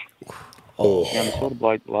 couch. Now, I'm the sort of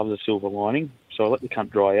bloke that loves a silver lining, so I let the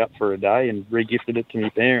cunt dry up for a day and re-gifted it to my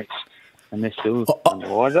parents. And they're still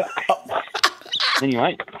wiser.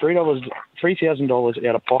 Anyway, $3,000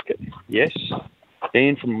 out of pocket, yes.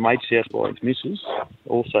 Dan from a mate's house by his missus,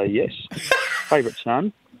 also yes. Favourite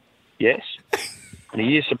son, yes. And a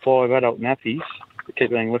year's supply of adult nappies that keep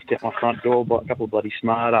being left out my front door by a couple of bloody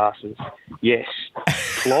smart asses, yes.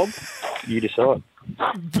 Flog, you decide.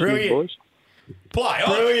 Brilliant. Cheers, boys. Play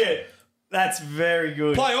on. Brilliant. That's very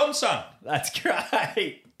good. Play on, son. That's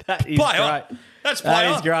great. That is Play great. on. That's play That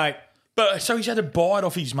on. is great. But so he's had to buy it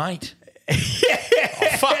off his mate. Oh,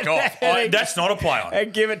 fuck off. That's not a play on.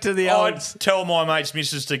 And give it to the I'd odds. tell my mate's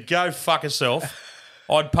missus to go fuck herself.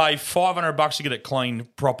 I'd pay $500 to get it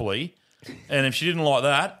cleaned properly. And if she didn't like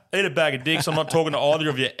that, eat a bag of dicks. I'm not talking to either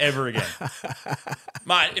of you ever again.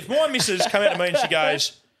 Mate, if my missus come out to me and she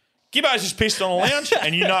goes, Gibbo's just pissed on the lounge,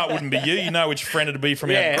 and you know it wouldn't be you. You know which friend it'd be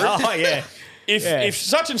from our group. Oh, yeah. If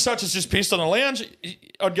such and such is just pissed on the lounge,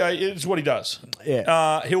 I'd go, it's what he does.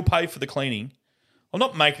 Yeah. He'll pay for the cleaning. I'm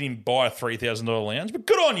not making him buy a $3,000 lounge, but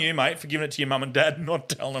good on you, mate, for giving it to your mum and dad and not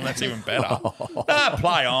telling them that's even better.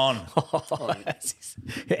 Play on.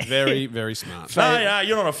 Very, very smart. No,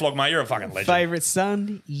 you're not a flog, mate. You're a fucking legend. Favourite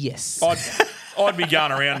son? Yes. I'd be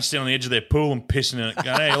going around and sitting on the edge of their pool and pissing in it,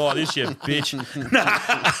 going, hey, you like this, you bitch.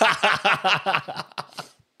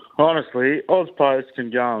 Honestly, Ozpost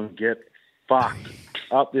can go and get fucked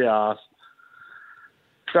up the arse.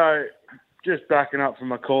 So, just backing up from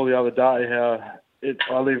my call the other day, how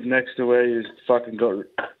I live next to where you fucking got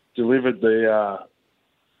delivered the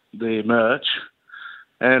merch.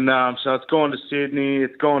 And so it's gone to Sydney,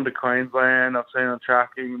 it's gone to Queensland, I've seen it on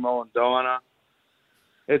tracking, Diner.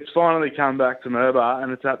 It's finally come back to Murbar,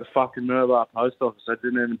 and it's at the fucking Murbar post office. I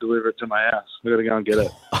didn't even deliver it to my house. I've got to go and get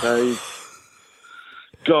it. So,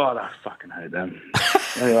 God, I fucking hate them.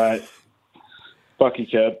 Anyway, fuck you,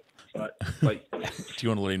 Keb. Right. Bye. Do you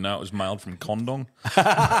want to let him know it was mailed from Condong?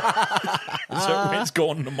 So it's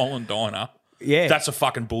gone to Mullen Diner. Yeah. That's a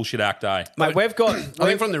fucking bullshit act, eh? Mate, we've got... I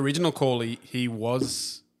think from the original call,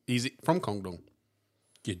 he's from Condong.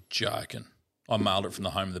 You're joking. I mailed it from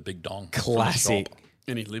the home of the Big Dong. from the Classic. shop.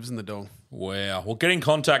 And he lives in the dong. Wow. Well, get in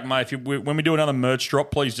contact, mate. When we do another merch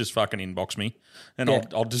drop, please just fucking inbox me, and Yeah.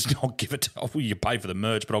 I'll give it. You pay for the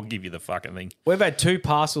merch, but I'll give you the fucking thing. We've had 2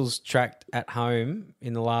 parcels tracked at home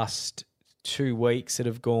in the last 2 weeks that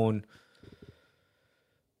have gone,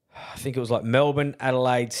 I think it was like Melbourne,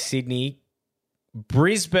 Adelaide, Sydney,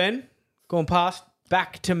 Brisbane, gone past,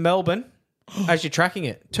 back to Melbourne as you're tracking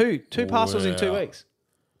it. Two parcels in 2 Wow. weeks.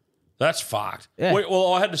 That's fucked. Yeah.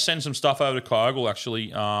 Well, I had to send some stuff over to Kyogle actually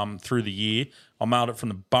through the year. I mailed it from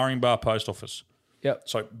the Burring Bar post office. Yep.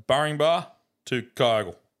 So Burring Bar to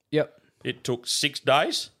Kyogle. Yep. It took 6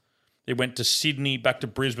 days. It went to Sydney, back to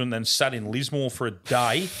Brisbane, then sat in Lismore for a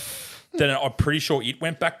day. Then I'm pretty sure it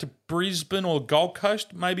went back to Brisbane or Gold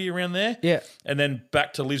Coast, maybe around there. Yeah. And then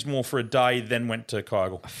back to Lismore for a day, then went to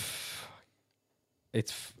Kyogle.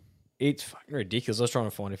 It's fucking ridiculous. I was trying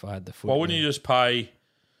to find if I had the foot. Why wouldn't you just pay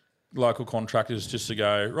local contractors just to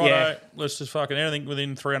go, right, Yeah. let's just fucking anything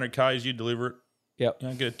within 300 Ks, you deliver it. Yep. You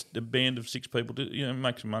know, get a band of 6 people to,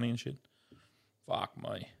 make some money and shit. Fuck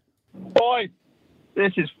me. Boys,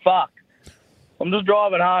 this is fuck. I'm just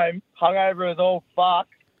driving home, hungover as all fuck,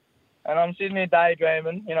 and I'm sitting here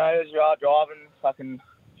daydreaming, as you are driving, fucking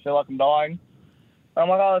feel like I'm dying. And I'm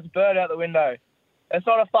like, oh, there's a bird out the window. It's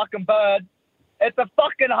not a fucking bird. It's a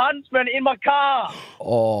fucking huntsman in my car.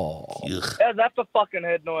 Oh. How's that for fucking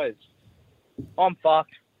head noise? I'm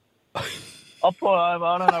fucked. I'll pull over.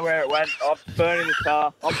 I don't know where it went. I'm burning this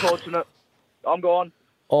car. I'm torching it. I'm gone.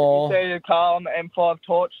 Oh. You see the car on the M5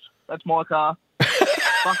 torched? That's my car.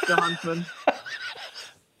 Fuck the huntsman.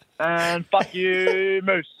 And fuck you,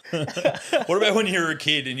 Moose. What about when you were a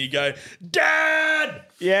kid and you go, Dad!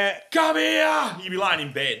 Yeah. Come here! You'd be lying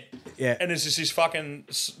in bed. Yeah. And there's just this fucking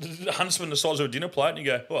huntsman the size of a dinner plate and you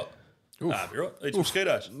go, what? Nah, be right. Eat some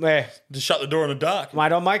mosquitoes. Yeah. Just shut the door in the dark.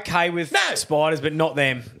 Mate, I'm okay with spiders, but not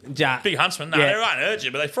them. Big huntsman. No, Yeah. they won't hurt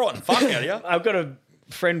you, but they frighten the fuck out of you. I've got a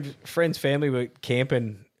friend's family were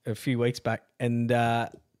camping a few weeks back, and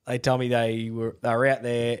they told me they were out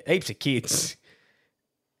there, heaps of kids,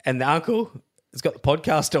 and the uncle has got the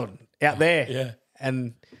podcast on out there. Yeah.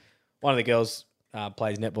 And one of the girls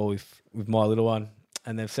plays netball with my little one,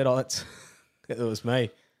 and they've said, it was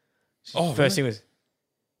me. Oh, First thing was,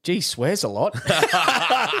 gee, swears a lot.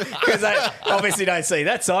 Because they obviously don't see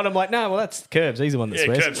that side. I'm like, no, well, that's Curbs. He's the one that Yeah,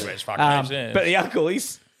 swears. Curbs swears fucking heaps, yeah. But the uncle,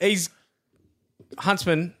 he's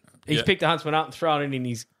huntsman. He's Yeah. picked a huntsman up and thrown it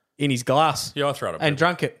in his glass. Yeah, I throw it up. And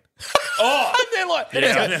drunk it. Oh! And they're like,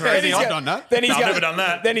 Yeah, I've done that. Then he's No, I've going, never done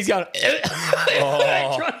that. Then he's going,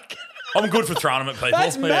 Oh. I'm good for throwing them at people.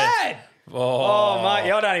 that's Yeah. mad. Oh, mate,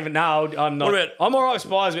 yeah, I don't even know. I'm not. What about- I'm all right with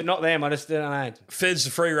spiders, but not them. I just don't know. Fed's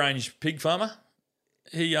the free range pig farmer.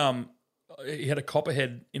 He had a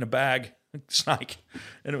copperhead in a bag, snake,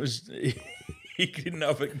 and it was he didn't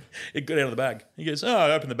know if it got out of the bag. He goes, oh,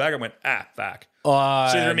 I opened the bag. I went, fuck. Oh,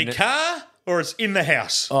 It's either in my car or it's in the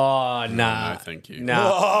house. Oh, no. No, thank you.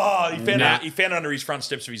 No. Oh, he found Nah. it under his front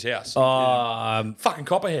steps of his house. Oh, Fucking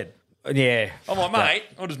copperhead. yeah. I'm like, mate.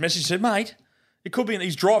 I just messaged said, mate, it could be.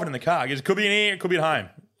 He's driving in the car. He goes, it could be in here. It could be at home.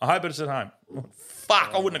 I hope it's at home.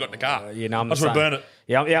 Fuck, I wouldn't have got in the car. You know, I'm I just would the have same. burned it.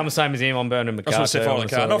 Yeah, I'm the same as him. I'm burning the I car. just would have set too. fire to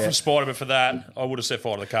the car. I'm Not sort from of, spider, but for that, I would have set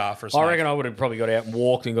fire to the car for a snake. I reckon I would have probably got out and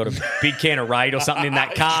walked and got a big can of Raid or something in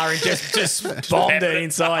that car and just bombed it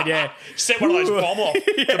inside, yeah. Set one of those bombs off.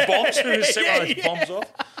 The bombs. Set one of those bombs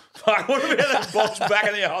off. Fuck, what about those bombs back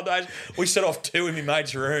in the old days? We set off 2 in my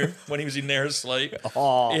mate's room when he was in there asleep.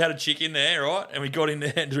 Oh. He had a chick in there, right? And we got in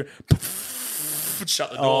there and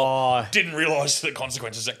shut the door. Oh. Didn't realise the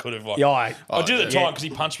consequences that could have. Like, Yeah, I did at the yeah. time because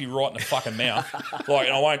he punched me right in the fucking mouth. Like,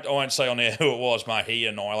 and I won't say on there who it was, mate. He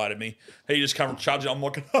annihilated me. He just come charging. I'm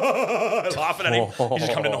like laughing at him. He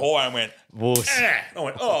just come in the hallway and went. Wuss. I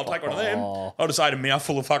went, I'll take one of them. I just ate a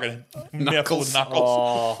mouthful of knuckles.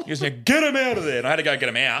 Oh. He goes, get him out of there. And I had to go get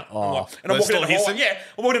him out. I'm like, and I'm walking in the hallway. Yeah,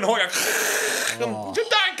 I'm walking in the hallway.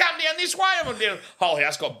 Don't come down this way. I'm the whole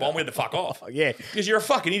house got bombed. We had to fuck off. Yeah. Because you're a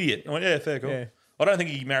fucking idiot. I went, yeah, fair, cool. Yeah. I don't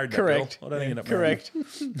think he married that Correct. girl. I don't think he ended up Correct.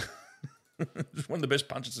 It's one of the best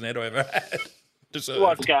punches in the head I ever had. Deserved.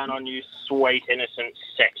 What's going on, you sweet, innocent,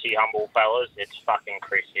 sexy, humble fellas? It's fucking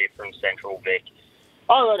Chris here from Central Vic.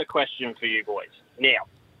 I've got a question for you boys. Now,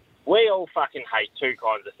 we all fucking hate 2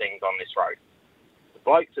 kinds of things on this road. The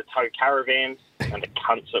blokes that tow caravans and the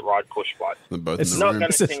cunts that ride push bikes. They're both It's in the not room.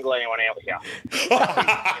 going to single anyone out here.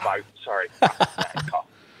 Sorry.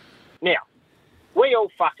 Now, We all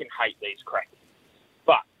fucking hate these crackers.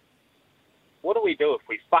 But what do we do if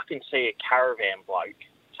we fucking see a caravan bloke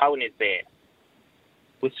towing his bear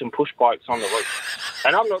with some push bikes on the roof?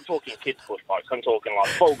 And I'm not talking kids' push bikes. I'm talking like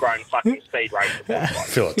full-grown fucking speed racer push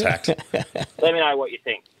bikes. Feel attacked. Let me know what you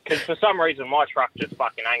think. Because for some reason, my truck just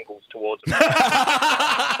fucking angles towards it. So,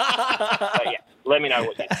 yeah, let me know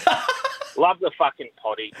what you think. Love the fucking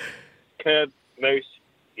potty. Curb, Moose,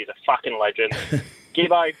 he's a fucking legend.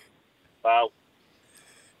 Gibbo, well,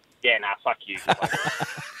 yeah, nah, fuck you.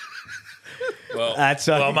 Well, That's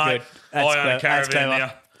well, fucking mate, good. That's I own a clever. That's caravan clever.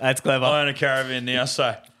 now. That's clever. I own a caravan now,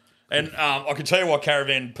 so... And I can tell you why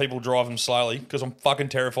caravan people drive them slowly, because I'm fucking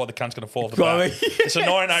terrified the cunt's going to fall off the back. It's a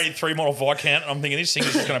 1983 model Viscount, and I'm thinking this thing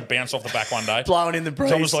is just going to bounce off the back one day. Blowing in the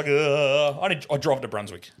breeze. So I'm just like, I drive to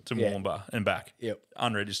Brunswick, to Moolumbar and back. Yep.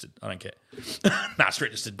 Unregistered. I don't care. Nah, it's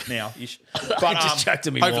registered now-ish. But just chucked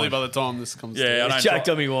on me Hopefully wine. by the time this comes Yeah, to I don't chucked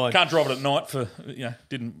on me wine. Can't drive it at night for,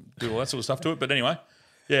 didn't do all that sort of stuff to it. But anyway,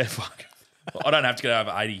 yeah, fuck. I don't have to get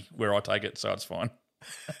over 80 where I take it, so it's fine.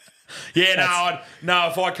 Yeah, no,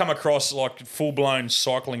 if I come across like full-blown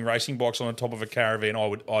cycling racing bikes on the top of a caravan,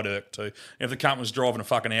 I'd irk too. If the cunt was driving a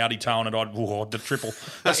fucking Audi towing it, the triple.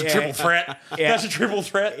 That's a triple threat. Yeah. That's a triple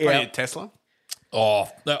threat. What are you, Tesla? Oh,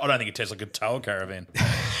 I don't think a Tesla could tow a caravan.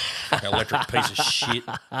 Like an electric piece of shit.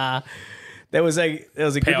 There was a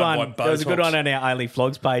good Powered one. by There was a good Botox. one on our Ailey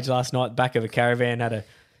Flogs page last night. Back of a caravan had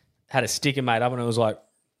a sticker made up, and it was like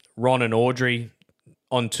Ron and Audrey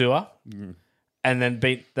on tour. And then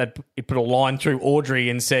he put a line through Audrey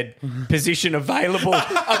and said, "Position available.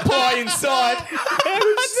 Apply inside."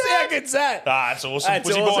 How good's that? That's awesome.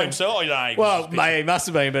 Was he by himself? Oh, no, Well, he must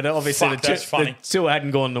have been, but obviously Fuck, that's funny. the tour hadn't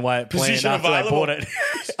gone the way it planned Position after available. they bought it.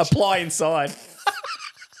 Apply inside.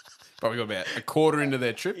 Probably got about a quarter into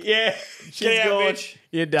their trip. Yeah, she's Get out, gone. bitch.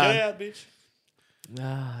 You're done. Get out, bitch.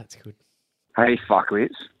 Ah, that's good. Hey, fuckwits.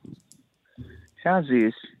 How's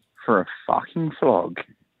this for a fucking flog?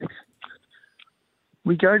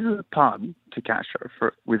 We go to the pub to catch up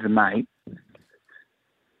with a mate.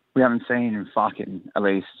 We haven't seen in fucking at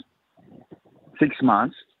least 6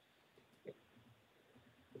 months.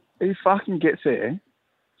 He fucking gets there,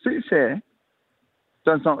 sits there,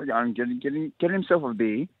 does not go and get himself a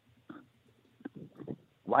beer,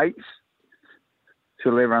 waits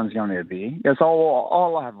till everyone's going to have a beer. Goes,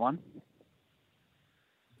 I'll have one.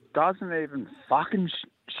 Doesn't even fucking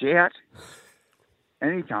shout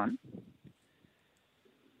any cunt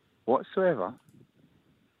whatsoever.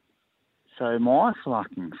 So my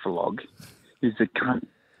fucking flog is the cunt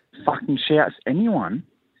fucking shouts anyone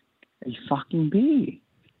a fucking beer.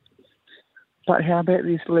 But how about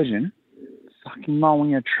this legend fucking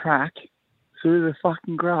mowing a track through the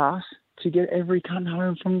fucking grass to get every cunt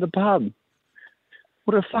home from the pub?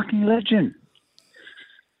 What a fucking legend.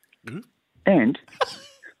 And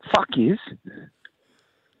fuck you,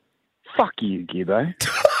 Gibbo.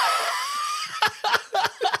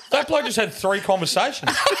 That bloke just had 3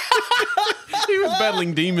 conversations. He was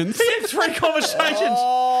battling demons. He had 3 conversations.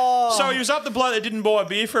 So he was up the bloke that didn't buy a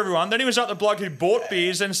beer for everyone. Then he was up the bloke who bought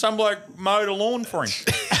beers, and some bloke mowed a lawn for him.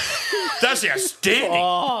 That's outstanding.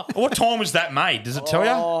 What time was that made? Does it tell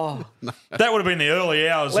you? That would have been the early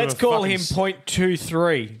hours. Let's of a call fucking him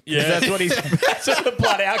 0.23. Yeah. That's what that's what the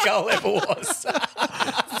blood alcohol level was.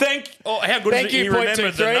 How good Thank is it? you, He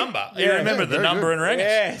remembered the 0.23. number. He Yeah. remembered the Very number good. and rang us.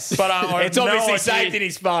 Yes. But I It's have obviously no saved idea. in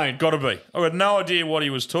his phone. Got to be. I had no idea what he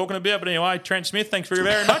was talking about. But anyway, Trent Smith, thanks very,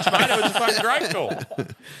 very much, mate. It was a fucking great call.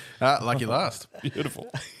 Lucky last. Beautiful.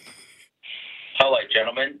 Hello,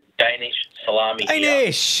 gentlemen. Danish Salami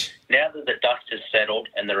Danish. here. Now that the dust has settled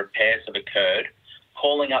and the repairs have occurred,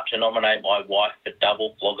 calling up to nominate my wife for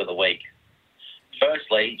double flog of the week.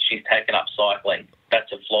 Firstly, she's taken up cycling.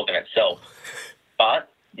 That's a flog in itself. But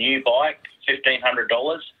new bike,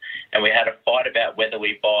 $1,500, and we had a fight about whether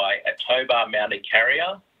we buy a tow bar mounted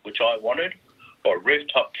carrier, which I wanted, or a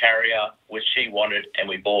rooftop carrier, which she wanted, and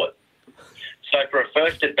we bought. So for a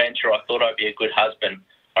first adventure, I thought I'd be a good husband.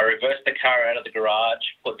 I reversed the car out of the garage,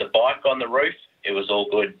 put the bike on the roof. It was all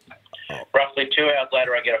good. Roughly 2 hours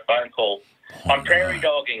later, I get a phone call. I'm prairie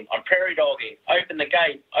dogging. Open the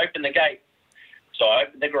gate. So I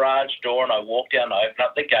open the garage door and I walk down to open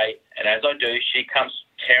up the gate. And as I do, she comes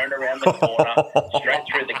tearing around the corner, straight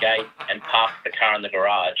through the gate and parks the car in the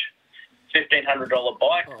garage. $1,500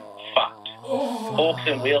 bike? Fucked. Forks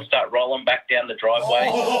and wheels start rolling back down the driveway.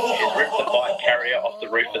 She's ripped the bike carrier off the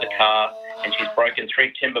roof of the car and she's broken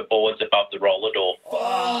 3 timber boards above the roller door.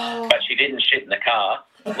 But she didn't shit in the car.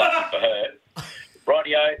 Lucky for her.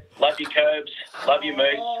 Rightio, love you Curbs, love you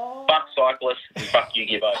Moose, fuck cyclists, and fuck you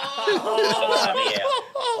Gibbo. Salami out.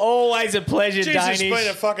 Always a pleasure, Jeez, Danish. it's been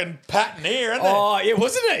a fucking pattern here, hasn't it? Oh, yeah,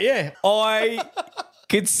 wasn't it? Yeah. I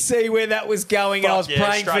could see where that was going, and I was Fuck yeah,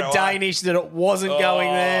 praying for straight away. Danish that it wasn't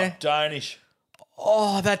going there. Danish.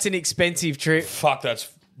 Oh, that's an expensive trip. Fuck, that's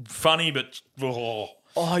funny, but...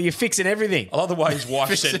 Oh, you're fixing everything. I love the way his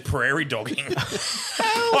wife said prairie dogging.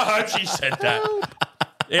 I hope she said that.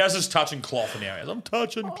 He has this touching cloth in our house. I'm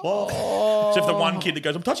touching cloth. Except the one kid that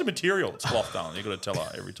goes, I'm touching material. It's cloth, darling. You've got to tell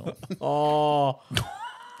her every time. Oh.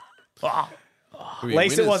 At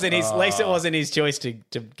least it wasn't his choice to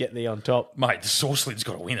get the on top. Mate, the sauce lid's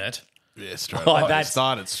got to win it. Yeah, straight Oh, up. that's- It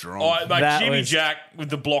started strong. Oh, mate, That Jimmy was- Jack with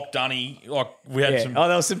the block dunny, like we had Yeah. some. Oh,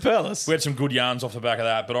 there was some pearlers. We had some good yarns off the back of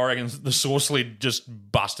that, but I reckon the sauce lid just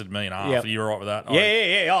busted me in half. Yep. Are you all right with that?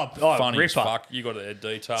 Yeah. Oh, funny as ripper. fuck. You got the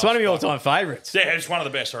detail. It's one of your all-time favourites. Yeah, it's one of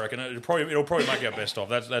the best. I reckon it'll probably make our best off.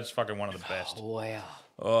 That's fucking one of the best. Wow.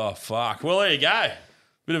 Oh fuck. Well, there you go.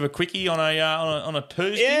 Bit of a quickie on a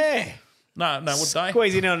Tuesday. Yeah. No. What day?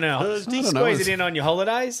 Squeeze it in on Thursday. I don't know. Squeeze it in on your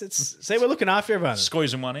holidays. See, we're looking after everyone.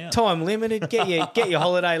 Squeezing one out. Time limited. Get your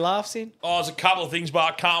holiday laughs in. Oh, there's a couple of things, but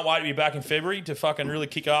I can't wait to be back in February to fucking really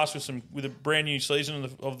kick ass with a brand new season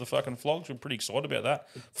of the fucking Flogs. We're pretty excited about that.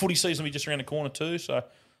 Footy season will be just around the corner too, so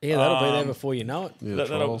Yeah, that'll be there before you know it. Yeah,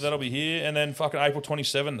 that'll be here, and then fucking April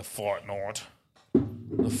 27, the fight night.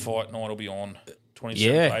 The fight night will be on 27th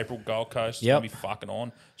Yeah. April, Gold Coast. It's Yep. gonna be fucking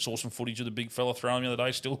on. Saw some footage of the big fella throwing the other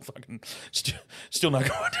day. Still no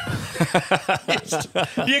good.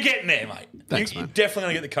 You're getting there, mate. Thanks, You're mate.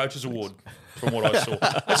 definitely gonna get the coach's award from what I saw.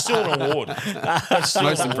 That's still an award. That's still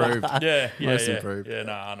Most an award. improved. Yeah. Most improved. Yeah,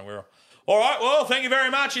 no, unaware. All right, well, thank you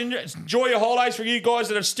very much. Enjoy your holidays. For you guys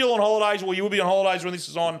that are still on holidays, well, you will be on holidays when this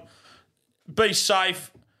is on. Be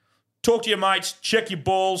safe. Talk to your mates. Check your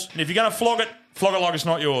balls. And if you're going to flog it like it's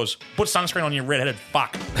not yours. Put sunscreen on, you red-headed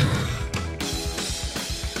fuck.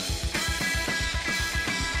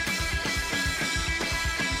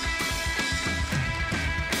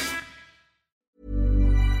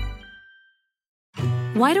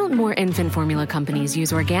 Why don't more infant formula companies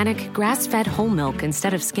use organic, grass-fed whole milk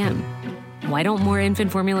instead of skim? Why don't more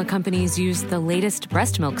infant formula companies use the latest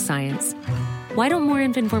breast milk science? Why don't more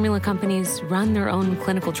infant formula companies run their own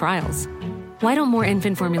clinical trials? Why don't more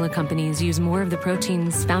infant formula companies use more of the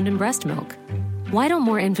proteins found in breast milk? Why don't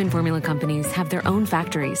more infant formula companies have their own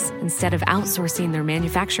factories instead of outsourcing their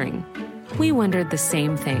manufacturing? We wondered the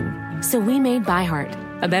same thing. So we made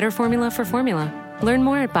ByHeart, a better formula for formula. Learn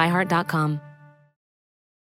more at byheart.com.